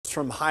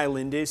from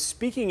Highland is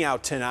speaking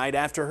out tonight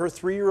after her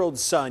 3-year-old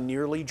son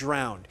nearly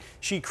drowned.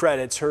 She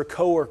credits her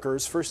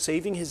coworkers for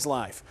saving his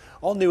life.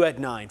 All new at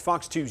 9.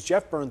 Fox 2's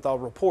Jeff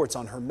Bernthal reports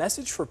on her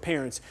message for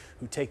parents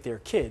who take their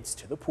kids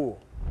to the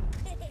pool.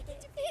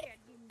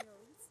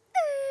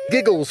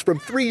 Giggles from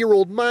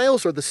 3-year-old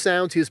Myles are the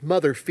sounds his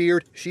mother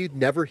feared she'd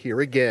never hear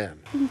again.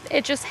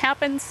 It just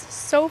happens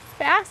so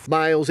fast.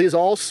 Myles is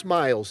all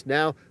smiles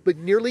now, but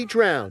nearly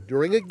drowned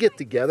during a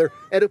get-together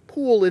at a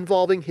pool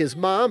involving his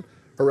mom,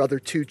 her other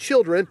 2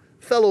 children,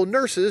 fellow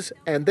nurses,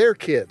 and their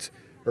kids.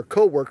 Her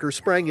co-workers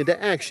sprang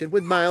into action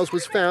when Myles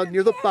was found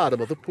near the bottom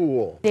of the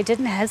pool. They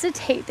didn't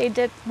hesitate. They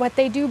did what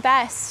they do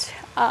best.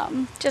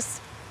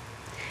 Just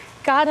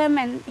got him,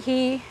 and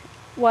he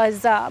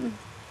was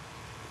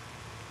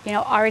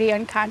already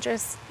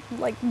unconscious,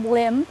 like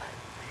limp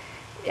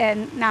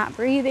and not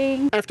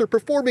breathing. After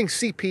performing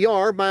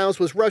CPR, Myles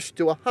was rushed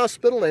to a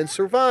hospital and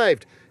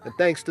survived. And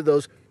thanks to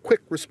those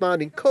quick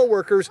responding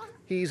co-workers,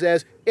 he's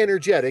as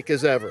energetic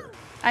as ever.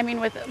 I mean,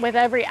 with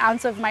every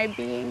ounce of my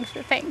being,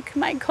 to thank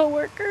my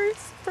co-workers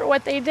for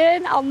what they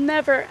did. I'll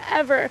never,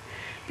 ever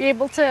be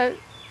able to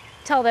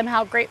tell them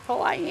how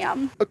grateful I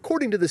am.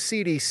 According to the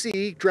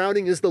CDC,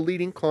 drowning is the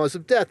leading cause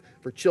of death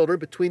for children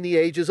between the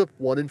ages of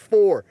 1 and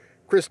 4.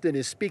 Kristin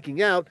is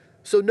speaking out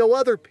so no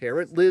other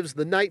parent lives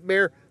the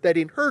nightmare that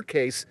in her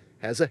case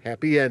has a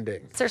happy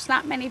ending. There's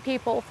not many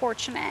people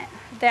fortunate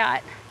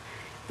that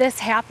this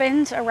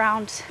happened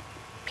around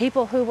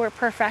people who were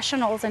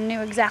professionals and knew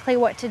exactly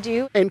what to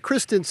do. And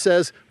Kristin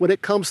says when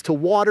it comes to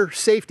water,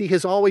 safety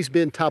has always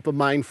been top of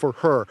mind for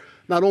her,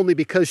 not only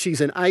because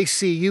she's an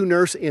ICU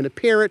nurse and a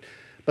parent,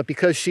 but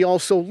because she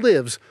also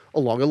lives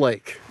along a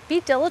lake. Be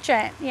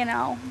diligent,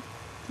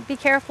 be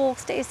careful,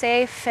 stay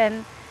safe,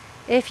 and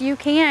if you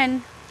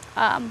can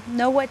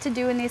know what to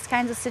do in these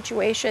kinds of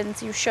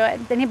situations, you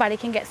should. Anybody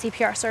can get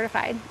CPR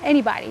certified,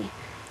 anybody,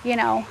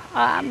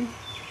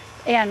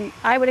 and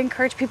I would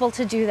encourage people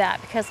to do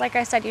that because, like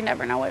I said, you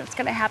never know what's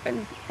going to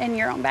happen in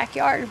your own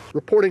backyard.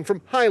 Reporting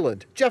from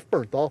Highland, Jeff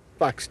Bernthal,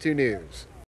 Fox 2 News.